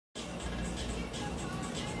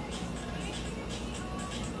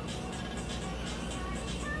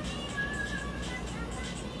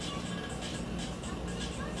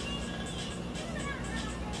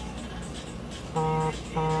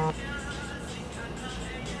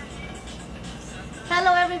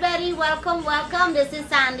everybody, welcome, welcome. This is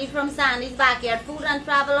Sandy from Sandy's Backyard Food and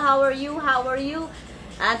Travel. How are you? How are you?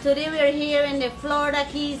 Today we are here in the Florida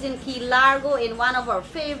Keys in Key Largo in one of our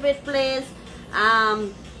favorite places.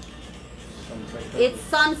 It's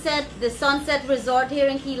Sunset, the Sunset Resort here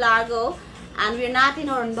in Key Largo, and we're not in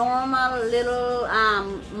our normal little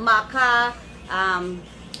Maca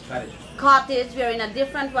cottage. We're in a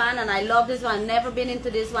different one, and I love this one. Never been into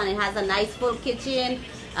this one. It has a nice full kitchen,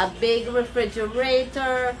 a big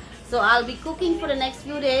refrigerator. So I'll be cooking for the next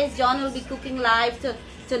few days. John will be cooking live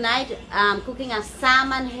tonight, cooking a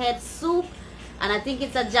salmon head soup, and I think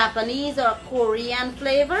it's a Japanese or Korean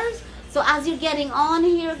flavors. So as you're getting on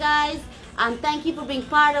here, guys, and thank you for being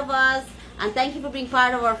part of us, and thank you for being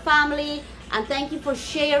part of our family, and thank you for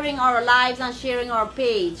sharing our lives and sharing our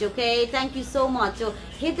page. Okay, thank you so much. So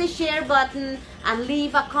hit the share button and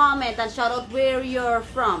leave a comment and shout out where you're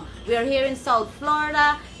from. We are here in South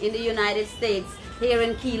Florida in the United States, here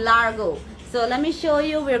in Key Largo. So let me show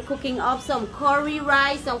you, we're cooking up some curry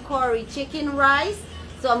rice, some curry chicken rice.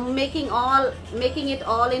 So I'm making it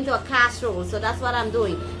all into a casserole. So that's what I'm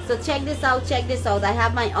doing. So check this out, check this out. I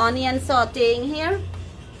have my onion sauteing here.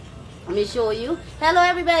 Let me show you. Hello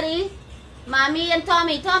everybody. Mommy and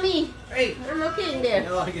Tommy. Tommy. Hey. We're looking there.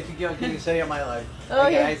 No, I get to say on my life. Oh,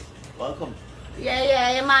 hey yeah. guys, welcome.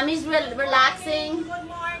 Yeah. Mommy's relaxing. Good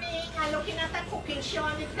morning. I'm looking at the cooking show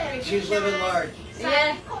on the television. She's living large.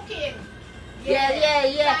 Yeah. Cooking.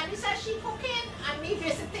 Yeah. Sandy says she cooking and me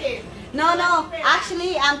visiting. No.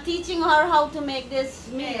 Actually, I'm teaching her how to make this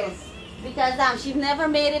meal. Because she's never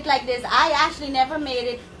made it like this. I actually never made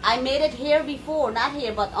it. I made it here before, not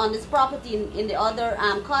here, but on this property in the other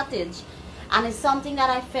cottage. And it's something that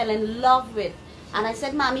I fell in love with. And I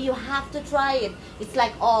said, Mommy, you have to try it. It's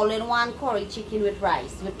like all-in-one curry chicken with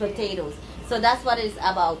rice, with potatoes. So that's what it's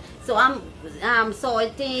about. So I'm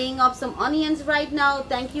sauteing up some onions right now.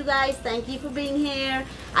 Thank you guys. Thank you for being here.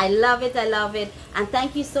 I love it. I love it. And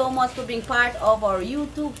thank you so much for being part of our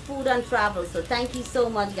YouTube food and travel. So thank you so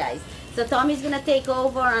much, guys. So Tommy's going to take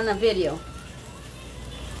over on a video.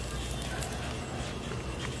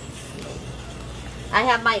 I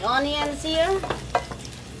have my onions here,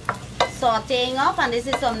 sauteing up, and this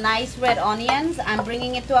is some nice red onions. I'm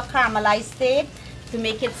bringing it to a caramelized state to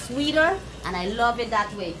make it sweeter, and I love it that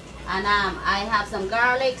way. And I have some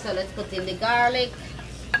garlic, so let's put in the garlic.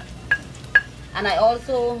 And I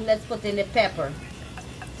also, let's put in the pepper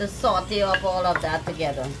to saute up all of that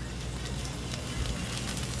together.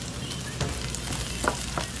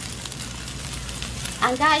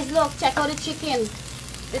 And guys, look, check out the chicken.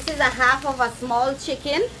 This is a half of a small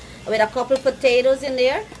chicken with a couple potatoes in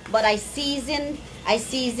there, but I seasoned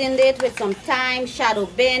it with some thyme, shadow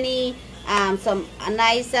benny, some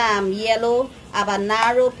nice yellow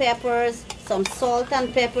habanero peppers, some salt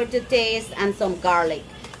and pepper to taste, and some garlic.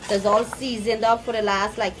 So it's all seasoned up for the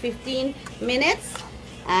last like 15 minutes.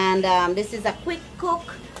 And this is a quick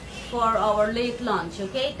cook for our late lunch.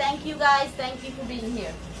 Okay, thank you guys. Thank you for being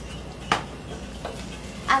here.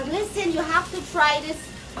 And listen, you have to try this.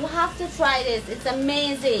 You have to try this. It's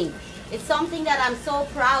amazing. It's something that I'm so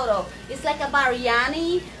proud of. It's like a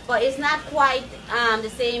biryani, but it's not quite the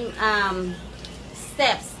same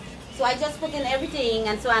steps. So I just put in everything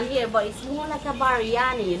and so on here, but it's more like a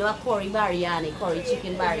biryani, you know, a curry biryani, curry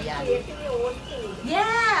chicken biryani.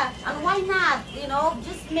 Yeah, and why not? You know,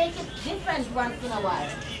 just make it different once in a while.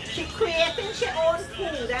 She creating her own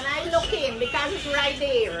food, and I look in because it's right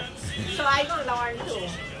there. So I gonna learn too.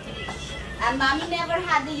 And Mommy never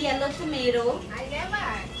had the yellow tomato. I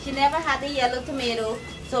never. She never had the yellow tomato,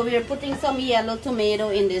 so we're putting some yellow tomato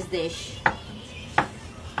in this dish.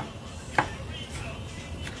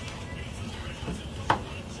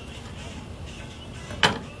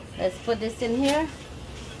 Let's put this in here.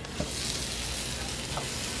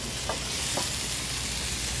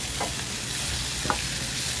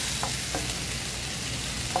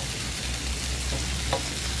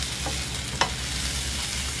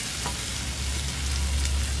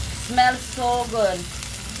 Smells so good.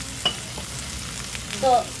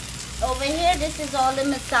 So over here, this is all the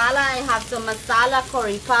masala. I have some masala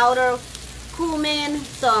curry powder, cumin,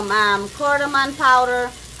 some cardamom powder,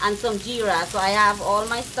 and some Gerra. So I have all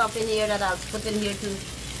my stuff in here that I'll put in here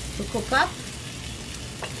to cook up.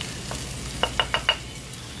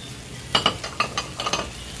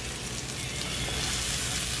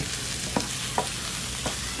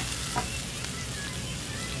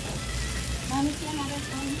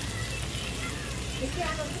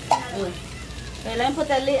 Okay, let me put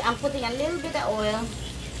I'm putting a little bit of oil.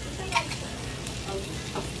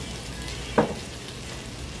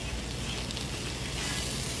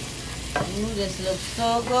 Ooh, this looks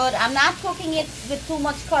so good. I'm not cooking it with too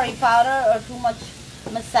much curry powder or too much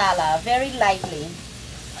masala. Very lightly.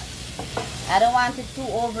 I don't want it too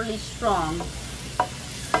overly strong.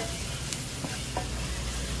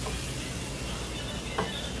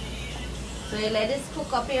 So you let this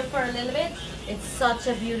cook up here for a little bit. It's such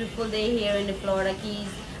a beautiful day here in the Florida Keys.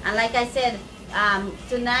 And like I said,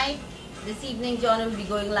 tonight, this evening, John will be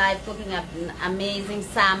going live cooking an amazing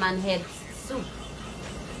salmon head soup.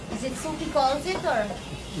 Is it soup he calls it, or?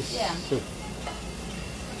 Yeah. Soup.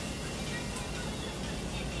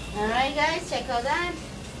 Alright guys, check out that.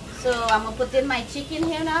 So I'm going to put in my chicken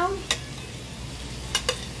here now.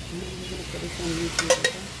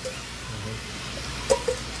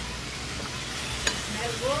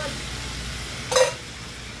 Very good.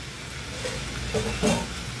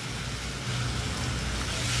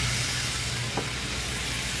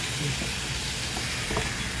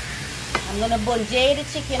 I'm going to bonjay the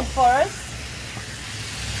chicken first.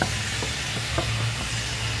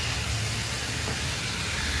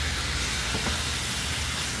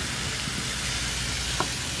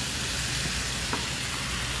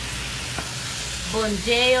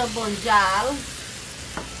 Bonjay or bonjal.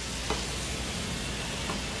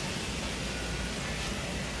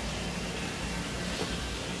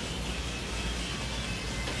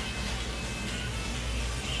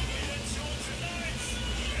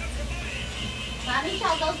 Johnny,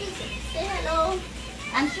 shout out to say hello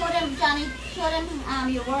and show them, Johnny, show them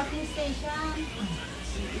your working station.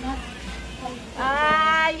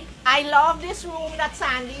 I love this room that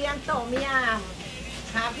Sandy and Tommy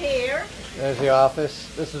have here. There's the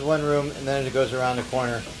office. This is one room, and then it goes around the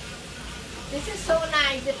corner. This is so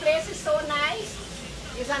nice. The place is so nice.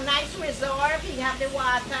 It's a nice resort. You have the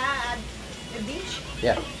water and the beach.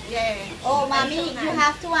 Yeah. Yeah. Oh, mommy, So nice. you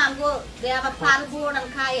have to go. They have a paddleboard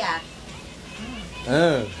and kayak.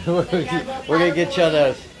 Oh, we're gonna get you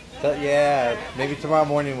those. So, yeah, maybe tomorrow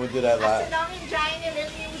morning we'll do that I live. sit down enjoying a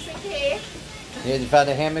little music here. Yeah, you found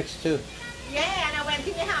the hammocks too. Yeah, and I went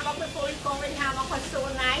in the hammock before we go. The hammock was so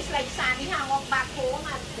nice, like Sandy hammock back home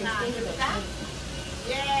at America.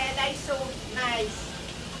 Yeah, that's so nice.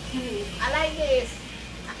 I like this.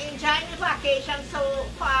 I'm enjoying the vacation so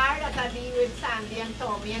far that I'll be with Sandy and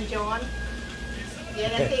Tommy and John. Yeah,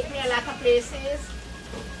 they take me a lot of places.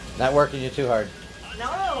 Not working you too hard.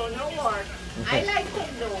 No, no work. I like it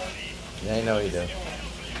though. Yeah, I know you do.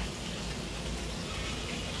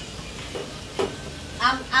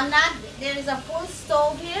 I'm not, there is a full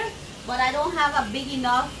stove here, but I don't have a big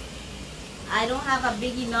enough,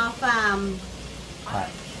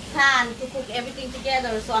 pan to cook everything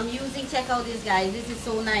together. So I'm using, check out this guys, this is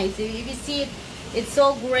so nice. If you see it, it's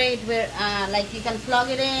so great where like you can plug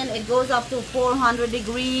it in, it goes up to 400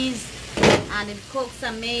 degrees and it cooks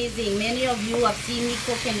amazing. Many of you have seen me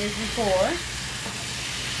cooking this before.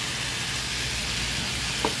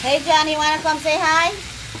 Hey Johnny, wanna come say hi?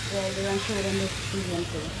 Yeah, they're gonna show them this season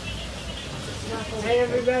too. Hey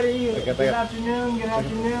everybody, good afternoon,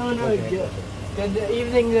 good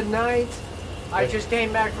evening, good night. I just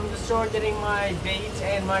came back from the store getting my bait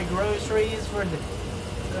and my groceries for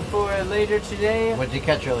later today. What did you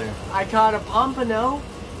catch earlier? I caught a pompano.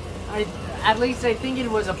 At least I think it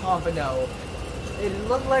was a pompano. It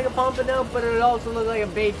looked like a pompano, but it also looked like a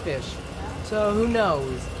bait fish. So who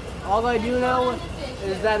knows? All I do know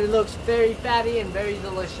is that it looks very fatty and very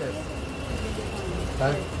delicious.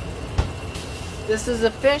 Huh? This is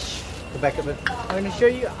a fish. Go back a bit. I'm gonna show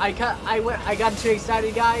you. I got too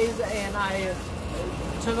excited, guys, and I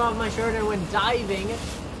took off my shirt and went diving,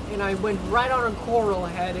 and I went right on a coral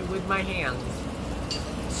head with my hands,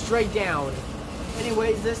 straight down.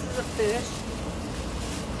 Anyways, this is a fish.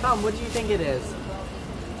 Tom, what do you think it is?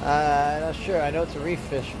 Not sure. I know it's a reef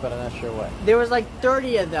fish, but I'm not sure what. There was like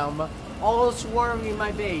 30 of them, all swarming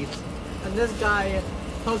my bait, and this guy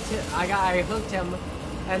hooked him. I hooked him,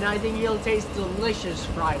 and I think he'll taste delicious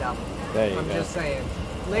fried up. There you I'm go. just saying.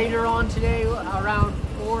 Later on today, around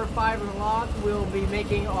 4 or 5 o'clock, we'll be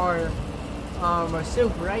making our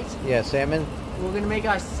soup, right? Yeah, salmon. We're gonna make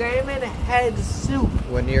our salmon head soup.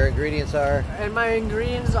 When your ingredients are? And my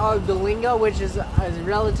ingredients are galinga, which is a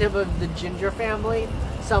relative of the ginger family,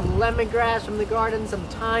 some lemongrass from the garden, some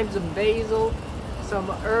thyme, some basil, some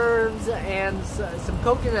herbs, and some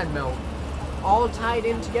coconut milk. All tied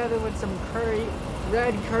in together with some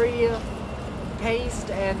red curry paste,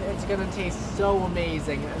 and it's gonna taste so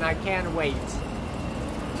amazing, and I can't wait.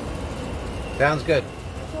 Sounds good.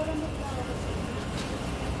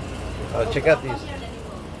 Oh, check out these.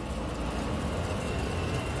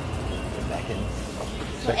 Back in.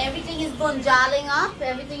 So everything is bonjaling up,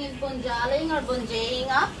 everything is bonjaling or bonjaying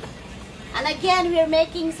up. And again, we're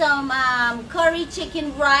making some curry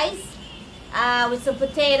chicken rice with some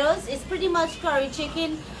potatoes. It's pretty much curry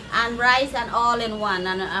chicken and rice and all in one.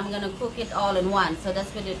 And I'm gonna cook it all in one. So that's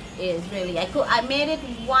what it is really. I made it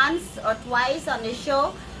once or twice on the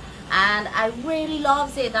show, and I really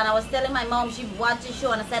loves it. And I was telling my mom, she watched the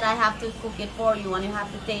show, and I said I have to cook it for you and you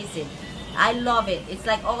have to taste it. I love it. It's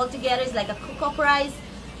like all together. It's like a cook-up rice,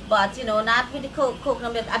 but you know, not with the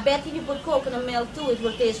coconut milk. I bet if you put coconut milk too, it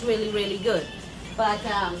will taste really, really good. But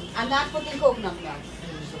I'm not putting coconut milk.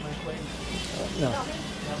 No.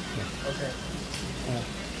 Okay.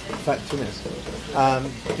 2 minutes.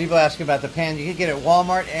 People asking about the pan. You can get it at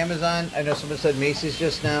Walmart, Amazon. I know someone said Macy's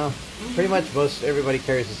just now. Pretty much everybody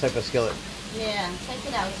carries this type of skillet. Yeah, check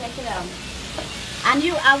it out, check it out. And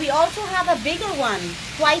we also have a bigger one,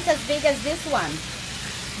 twice as big as this one.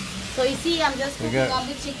 So you see, I'm just cooking up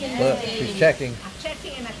the chicken. Look, she's checking. I'm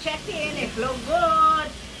checking. It looks good.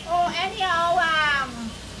 Oh, anyhow,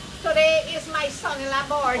 today is my son-in-law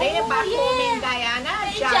birthday back home in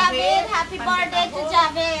Guyana. Hey, Javeed, happy birthday to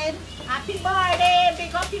Javeed. Happy birthday.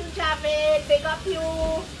 Big up you, Javeed. Big up you.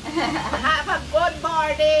 Have a good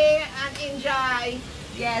birthday and enjoy.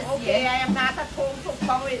 Yes. Okay, yes. I am not at home to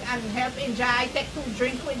come with and help enjoy. Take 2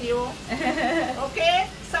 drinks with you. Okay?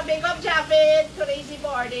 So big up Javeed. Today's his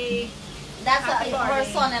birthday. That's Happy her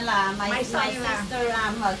birthday. son-in-law, my son-in-law. sister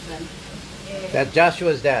and husband. That's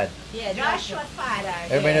Joshua's dad. Yeah, Joshua's father.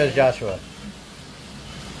 Everybody knows Joshua.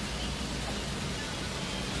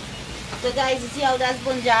 So guys, you see how that's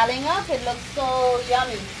bunjaling up? It looks so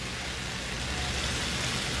yummy.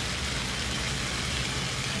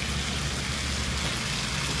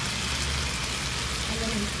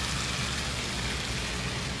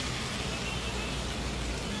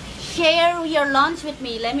 Share your lunch with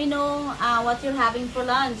me. Let me know what you're having for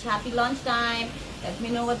lunch. Happy lunchtime. Let me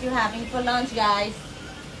know what you're having for lunch, guys.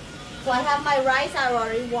 So I have my rice. I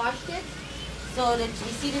already washed it. So that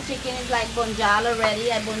you see the chicken is like bunjal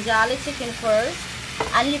already. I bunjal the chicken first.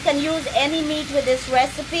 And you can use any meat with this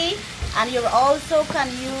recipe. And you also can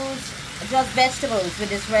use just vegetables with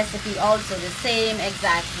this recipe also, the same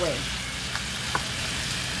exact way.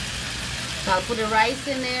 So I'll put the rice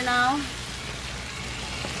in there now.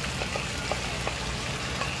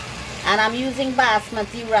 And I'm using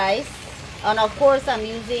Basmati rice. And of course I'm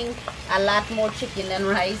using a lot more chicken than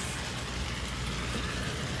rice.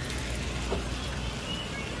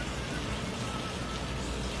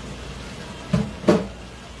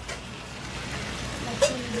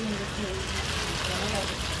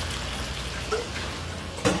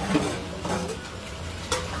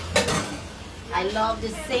 I love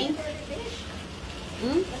this sink.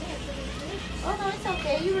 Oh no, it's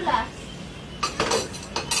okay, you relax.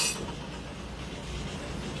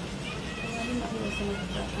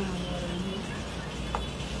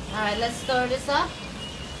 Alright, let's stir this up.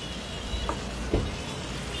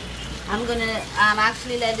 I'm gonna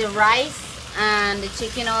actually let the rice and the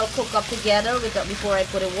chicken all cook up together before I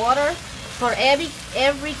put the water. For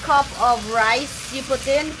every cup of rice you put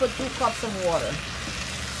in, put 2 cups of water.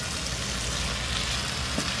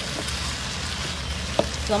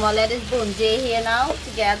 So I'm gonna let it bunjay here now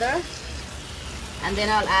together, and then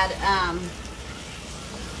I'll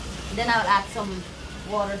add some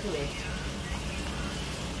water to it.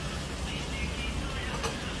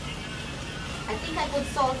 I think I put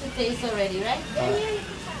salt to taste already, right?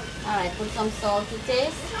 Alright, put some salt to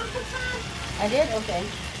taste. I did? Okay.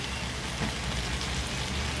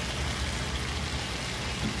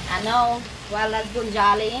 And now, while that's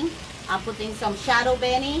bunjaling, I'm putting some shadow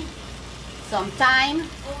benny, some thyme.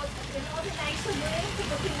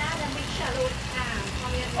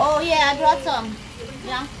 Oh yeah, I brought some.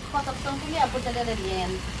 Yeah, cut up some for me. I'll put that at the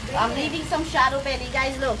end. I'm leaving some shadow benny.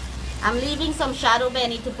 Guys, look. I'm leaving some shadow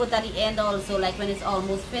benny to put at the end also, like when it's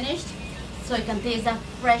almost finished, so you can taste the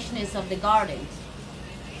freshness of the garden.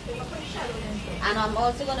 And I'm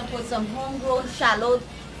also going to put some homegrown shallot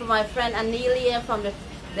from my friend Anelia from the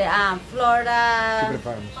Florida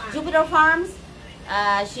Jupiter Farms.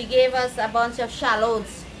 She gave us a bunch of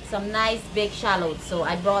shallots, some nice big shallots, so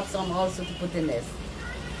I brought some also to put in this.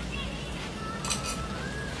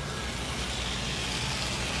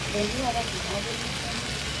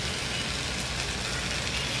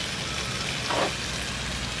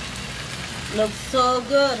 Looks so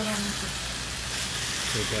good.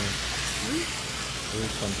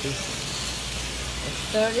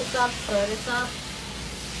 Stir this up, stir this up.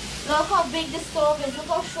 Look how big the stove is. Look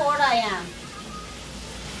how short I am.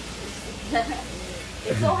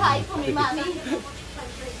 It's so high for me, mommy.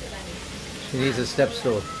 She needs a step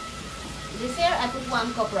stool. This here, I put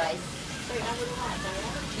 1 cup rice.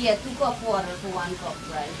 Yeah, 2 cup water for 1 cup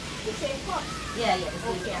rice. The same cup? Yeah, the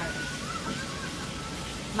same Okay. cup.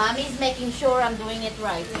 Mommy's making sure I'm doing it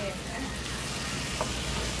right. Yeah.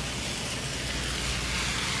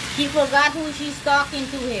 She forgot who she's talking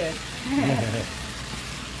to here.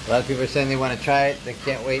 A lot of people are saying they want to try it. They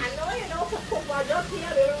can't wait. I know you know to cook, but just here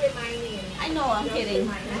will remind me. I know, I'm Just kidding.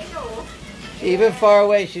 remind me. I know. Even far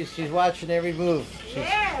away, she's watching every move.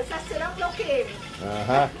 Yes, I said I'm looking.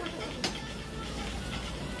 Uh-huh.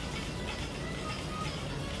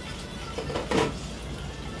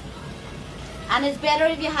 And it's better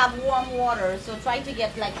if you have warm water, so try to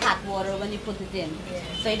get like hot water when you put it in. Yeah.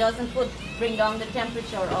 So it doesn't bring down the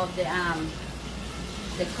temperature of the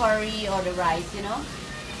curry or the rice, you know.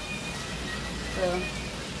 So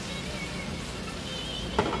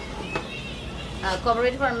cover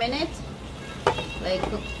it for a minute, let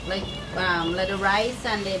the rice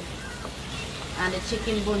and the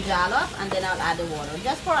chicken bunjal up, and then I'll add the water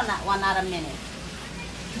just for one other minute,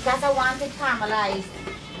 because I want it caramelized.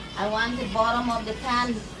 I want the bottom of the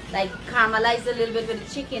pan like caramelized a little bit with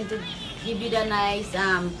the chicken to give you the nice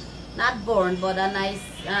not burnt, but a nice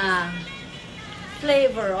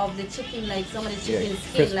flavor of the chicken, like some of the chicken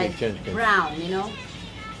skin like brown, you know.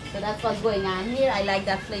 So that's what's going on here. I like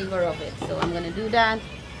that flavor of it, so I'm gonna do that.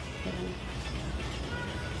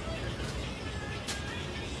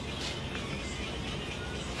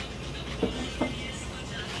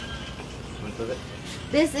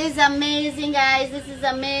 This is amazing, guys. This is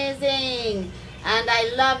amazing, and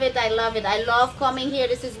I love it. I love it. I love coming here.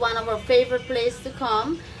 This is one of our favorite places to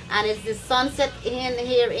come, and it's the Sunset Inn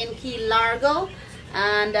here in Key Largo.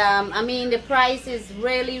 And I mean, the price is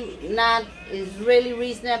really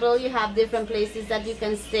reasonable. You have different places that you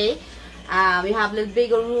can stay. You have little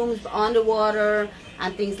bigger rooms on the water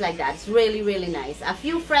and things like that. It's really nice. A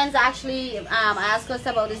few friends actually asked us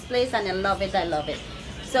about this place, and I love it. I love it.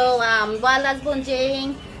 So while that's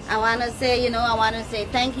bunjaying, I want to say,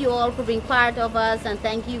 thank you all for being part of us, and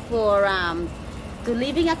thank you for to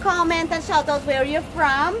leaving a comment and shout out where you're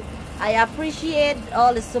from. I appreciate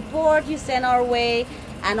all the support you send our way,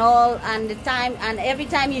 and the time, and every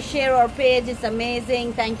time you share our page. It's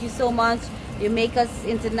amazing. Thank you so much. You make us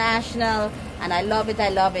international, and I love it. I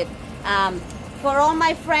love it. For all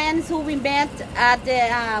my friends who we met at the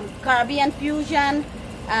Caribbean Fusion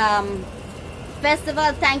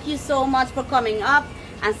Festival, thank you so much for coming up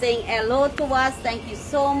and saying hello to us. Thank you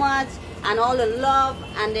so much, and all the love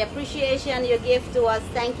and the appreciation you give to us.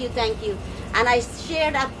 Thank you. And I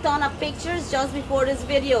shared a ton of pictures just before this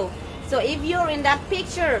video, so if you're in that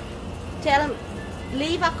picture,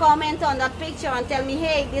 leave a comment on that picture and tell me,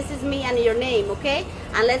 hey, this is me, and your name, okay?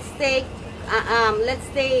 And let's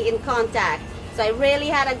stay in contact. So I really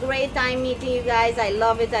had a great time meeting you guys. I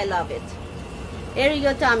love it. Here you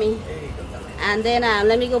go, Tommy. There you go, Tommy. And then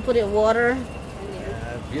let me go put in water.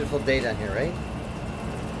 Beautiful day down here, right?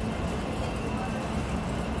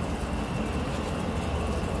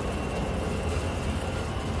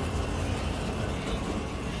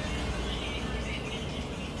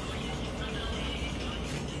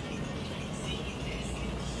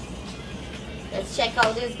 Let's check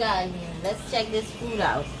out this guy here. Let's check this food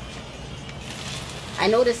out. I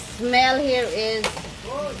know the smell here is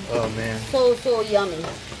Oh man. so yummy.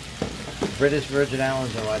 British Virgin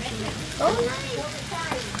Islands are watching me. Oh,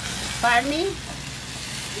 nice. Pardon me?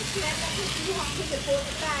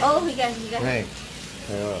 Oh, we got. Right.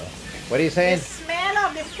 What are you saying? The smell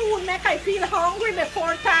of the food make I feel hungry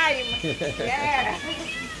before time. Yeah.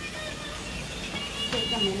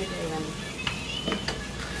 Take a minute, everyone.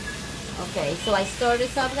 Okay, so I stir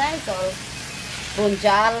this up, guys. So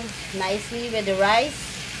bunjal nicely with the rice.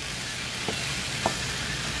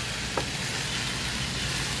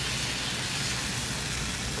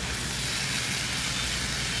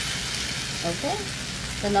 Okay,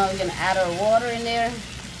 so now we're gonna add our water in there.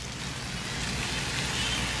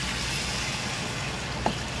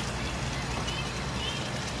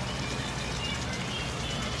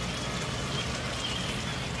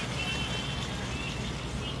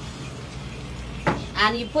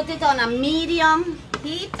 And you put it on a medium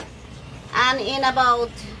heat, and in about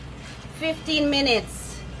 15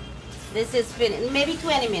 minutes, this is finished. Maybe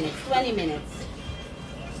 20 minutes, 20 minutes.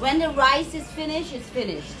 When the rice is finished, it's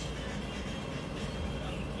finished.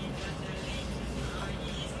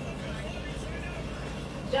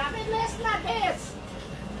 Javeed, let's not this.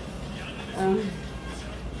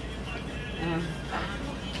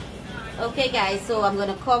 Okay guys, so I'm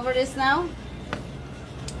gonna cover this now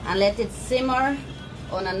and let it simmer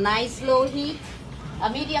on a nice low heat, a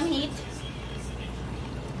medium heat.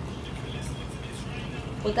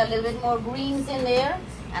 Put a little bit more greens in there.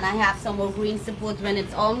 And I have some more greens to put when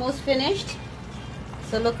it's almost finished.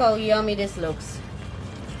 So look how yummy this looks.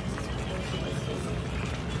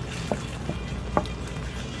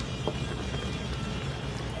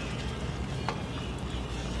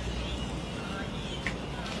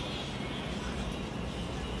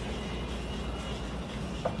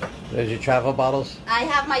 There's your travel bottles. I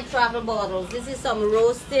have my travel bottles. This is some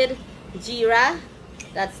roasted Gerra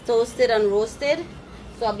that's toasted and roasted.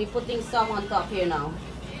 So I'll be putting some on top here now.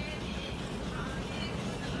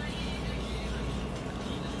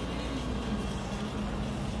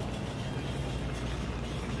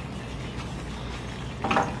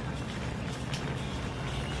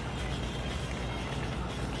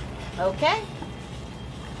 Okay.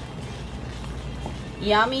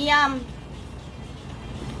 Yummy yum.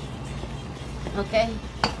 Okay.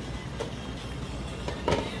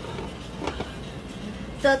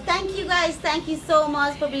 So thank you guys. Thank you so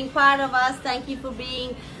much for being part of us. Thank you for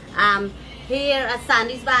being here at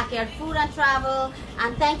Sandy's Backyard Food and Travel.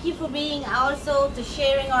 And thank you for being also to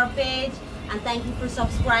sharing our page. And thank you for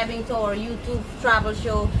subscribing to our YouTube travel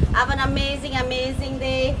show. Have an amazing, amazing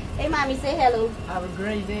day. Hey, Mommy, say hello. Have a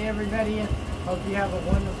great day, everybody. Hope you have a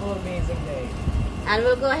wonderful, amazing day. And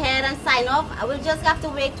we'll go ahead and sign off. I will just have to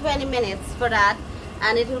wait 20 minutes for that.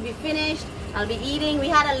 And it will be finished. I'll be eating. We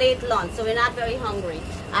had a late lunch, so we're not very hungry.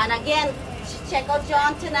 And again, check out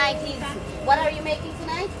John tonight. What are you making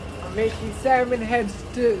tonight? I'm making salmon head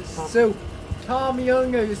soup. Tom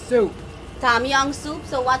Young soup. Tom Young soup.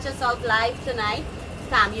 So watch us out live tonight.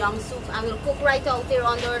 Tom Young soup. And we'll cook right out there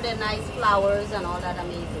under the nice flowers and all that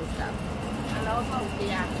amazing stuff. Hello, folks.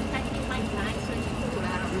 Yeah, thank you, my nice and cool.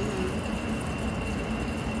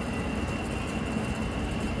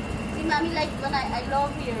 See, Mommy, like when I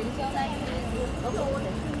love here. You so nice.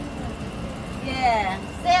 Okay. Yeah.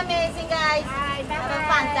 Stay amazing, guys. Bye. Have a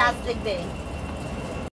fantastic day.